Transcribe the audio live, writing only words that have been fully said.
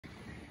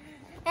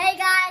Hey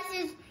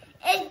guys,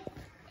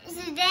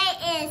 today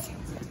is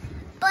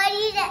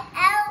Buddy the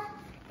Elf,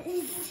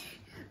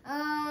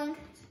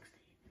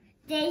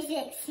 day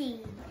 16.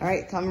 All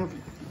right, time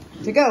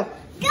to go.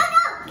 Go, go!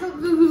 Go, go,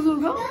 go, go,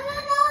 go. Go,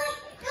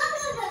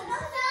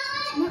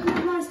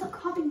 No, stop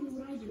copying me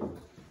what I do.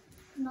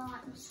 No,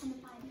 I'm just gonna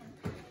find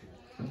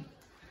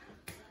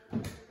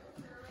him.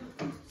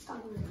 Stop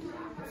doing that.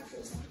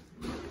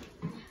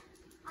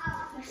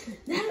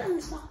 That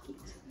doesn't stop you.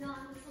 No,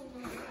 I'm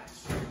saying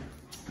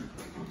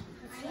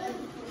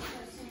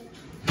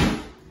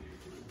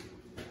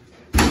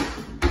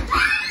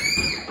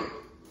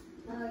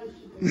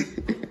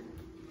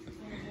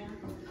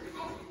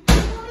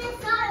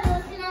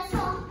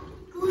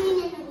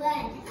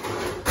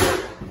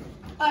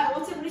Alright,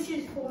 what's it? What is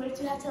yours for? What did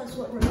you have to tell us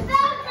what room?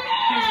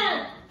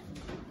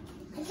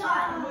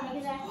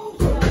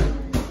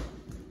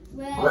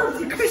 Oh,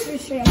 it's a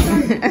Christmas tree. I saw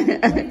it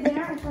right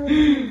there. I saw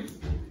it.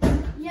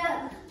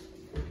 Yeah.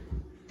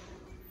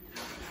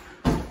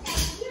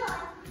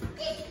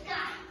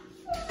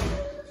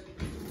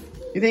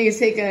 You think he's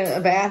taking a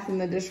bath in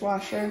the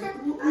dishwasher?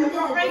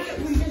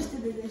 We just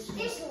did the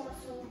dishes.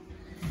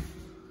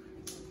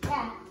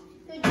 Yeah.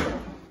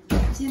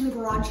 Is he in the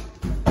garage?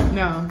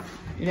 No.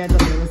 Your dad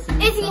doesn't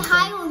listen. Is he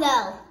high or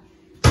low?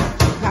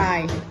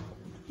 Hi.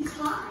 He's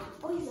high.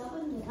 Oh, he's up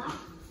in the top.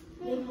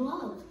 Big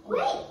low.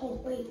 Wait. Oh,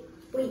 wait.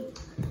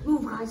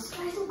 Move, guys.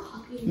 Guys, don't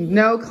copy me.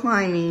 No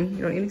climbing.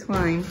 You don't need to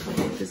climb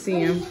to see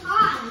him. He's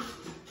high.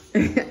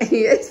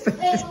 He is.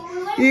 Wait,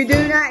 You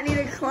do not need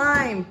to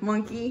climb,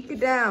 monkey. Get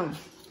down.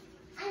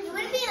 I'm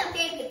gonna be in a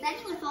big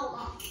that's gonna fall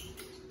off.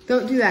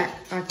 Don't do that,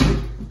 Archie.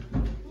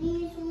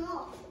 Need some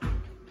more.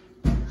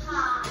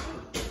 High.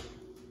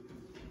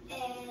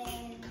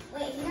 And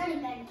wait, he's already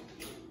been.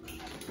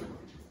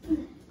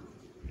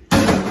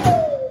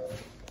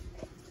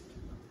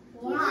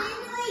 Wow.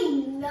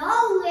 Literally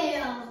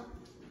nowhere.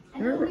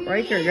 Where'd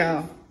Riker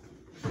go?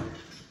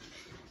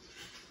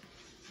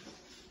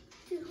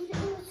 Dude, it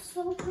was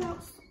so cool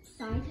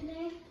outside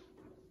today.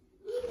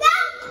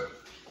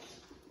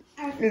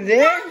 Is it?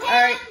 All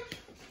right.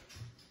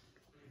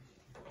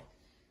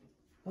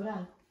 Hold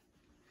on.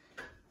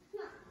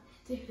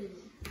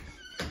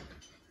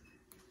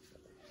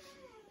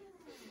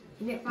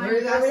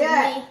 Where's everybody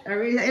at? Are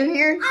we in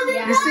here?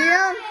 You see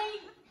him?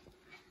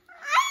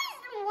 I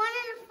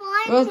wanted to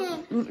find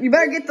him. Well, you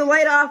better get the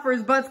light off or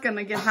his butt's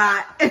gonna get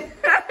hot.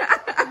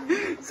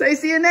 So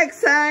see you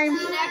next time.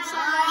 Next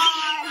time.